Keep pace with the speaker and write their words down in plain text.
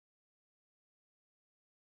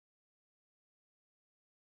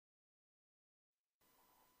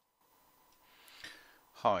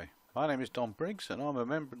Hi, my name is Don Briggs and I'm a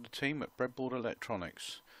member of the team at Breadboard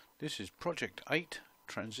Electronics. This is Project 8,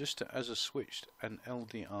 Transistor as a Switch and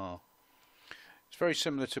LDR. It's very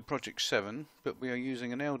similar to Project 7, but we are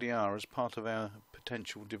using an LDR as part of our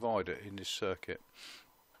potential divider in this circuit.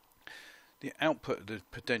 The output of the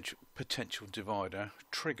potential divider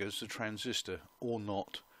triggers the transistor or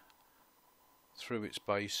not through its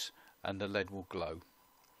base and the LED will glow.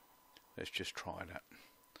 Let's just try that.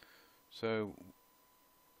 So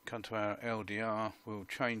come to our LDR, we'll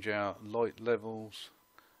change our light levels,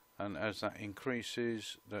 and as that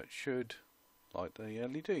increases that should light the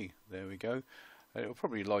LED. There we go. It'll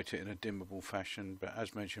probably light it in a dimmable fashion, but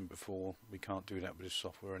as mentioned before, we can't do that with this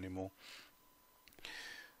software anymore.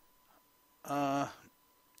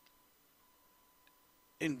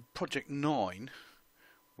 In Project 9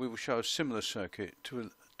 we will show a similar circuit to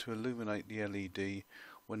illuminate the LED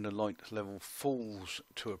when the light level falls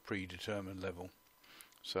to a predetermined level.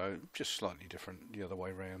 So just slightly different the other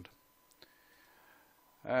way round.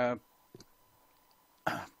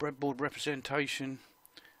 Breadboard representation,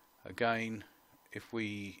 again, if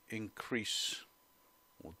we increase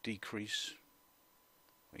the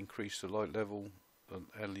light level, the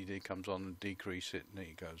LED comes on, and decrease it and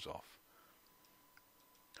it goes off.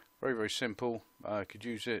 Very simple. Could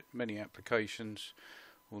use it many applications.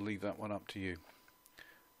 We'll leave that one up to you.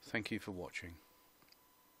 Thank you for watching.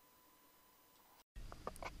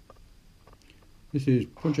 This is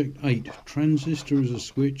Project 8, Transistor as a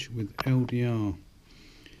Switch with LDR.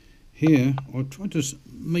 Here I tried to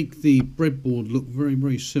make the breadboard look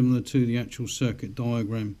very similar to the actual circuit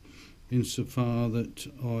diagram, insofar that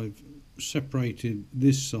I've separated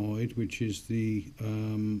this side, which is the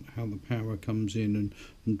how the power comes in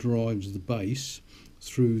and drives the base,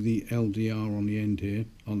 through the LDR on the end here.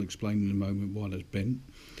 I'll explain in a moment why that's bent,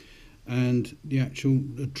 and the actual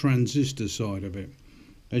transistor side of it.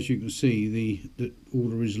 As you can see, all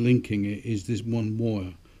there is linking it is this one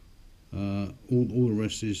wire. All the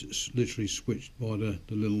rest is literally switched by the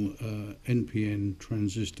little NPN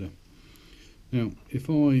transistor. Now, if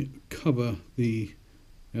I cover the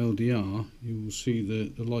LDR, you will see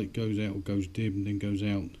that the light goes out, goes dim, and then goes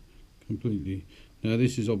out completely. Now,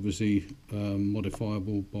 this is obviously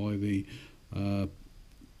modifiable by the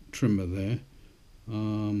trimmer there.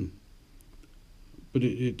 But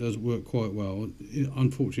it does work quite well.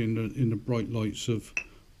 Unfortunately, in the bright lights of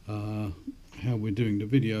how we're doing the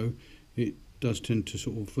video, it does tend to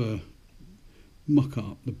sort of muck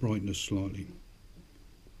up the brightness slightly.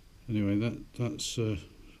 Anyway, that's a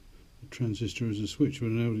transistor as a switch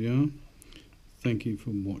with an LDR. Thank you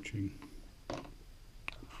for watching.